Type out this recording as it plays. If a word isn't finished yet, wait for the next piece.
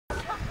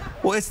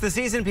Well, it's the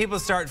season people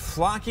start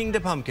flocking to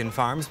pumpkin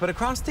farms, but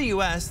across the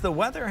U.S., the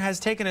weather has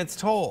taken its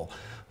toll.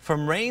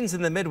 From rains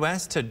in the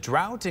Midwest to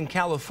drought in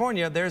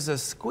California, there's a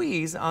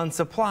squeeze on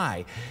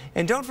supply.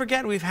 And don't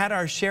forget, we've had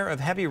our share of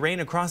heavy rain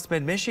across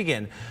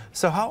mid-Michigan.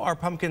 So how are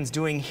pumpkins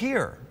doing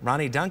here?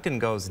 Ronnie Duncan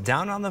goes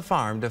down on the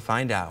farm to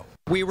find out.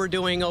 We were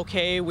doing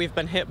okay. We've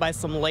been hit by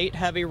some late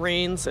heavy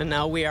rains, and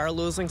now we are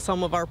losing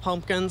some of our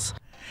pumpkins.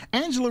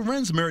 Angela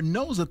Rensmer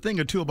knows a thing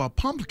or two about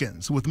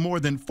pumpkins, with more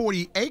than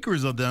 40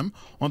 acres of them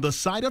on the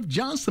site of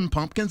Johnson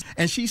Pumpkins,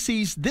 and she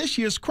sees this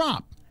year's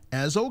crop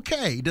as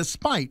okay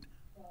despite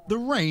the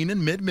rain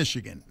in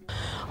mid-Michigan.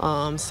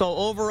 So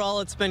overall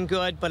it's been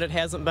good, but it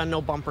hasn't been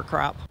no bumper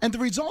crop. And the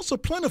results are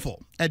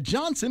plentiful at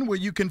Johnson, where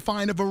you can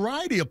find a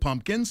variety of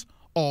pumpkins,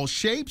 all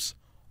shapes,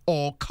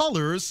 all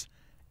colors,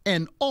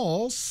 and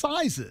all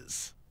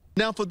sizes.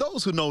 Now, for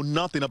those who know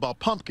nothing about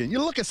pumpkin, you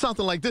look at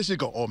something like this, you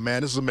go, oh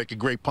man, this will make a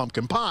great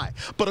pumpkin pie.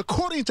 But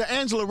according to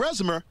Angela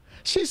Rensmer,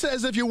 she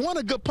says if you want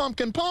a good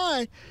pumpkin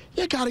pie,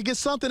 you got to get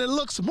something that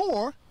looks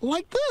more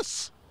like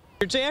this.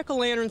 Your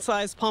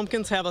jack-o'-lantern-sized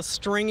pumpkins have a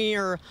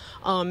stringier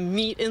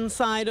meat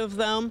inside of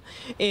them,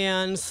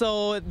 and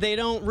so they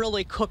don't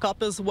really cook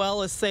up as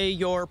well as, say,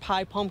 your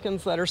pie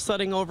pumpkins that are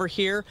sitting over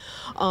here.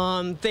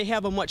 They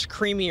have a much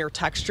creamier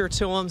texture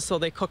to them, so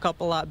they cook up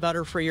a lot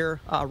better for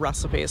your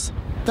recipes.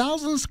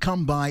 Thousands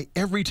come by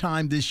every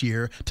time this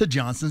year to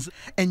Johnson's,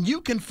 and you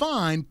can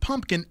find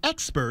pumpkin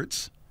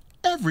experts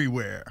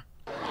everywhere.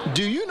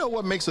 Do you know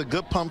what makes a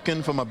good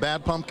pumpkin from a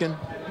bad pumpkin?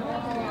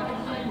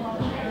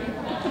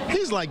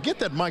 He's like, get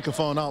that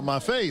microphone out my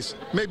face.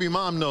 Maybe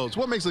Mom knows.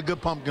 What makes a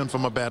good pumpkin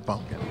from a bad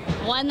pumpkin?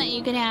 One that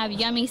you can have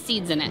yummy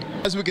seeds in it.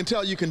 As we can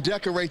tell, you can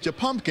decorate your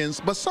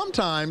pumpkins, but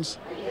sometimes,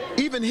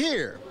 even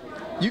here,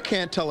 you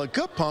can't tell a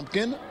good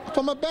pumpkin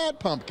from a bad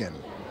pumpkin.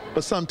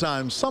 But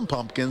sometimes some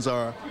pumpkins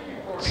are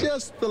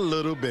just a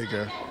little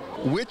bigger.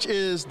 Which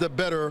is the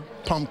better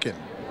pumpkin?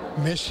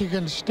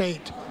 Michigan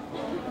State.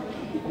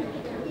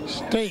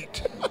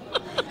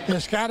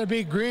 It's got to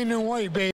be green and white, baby.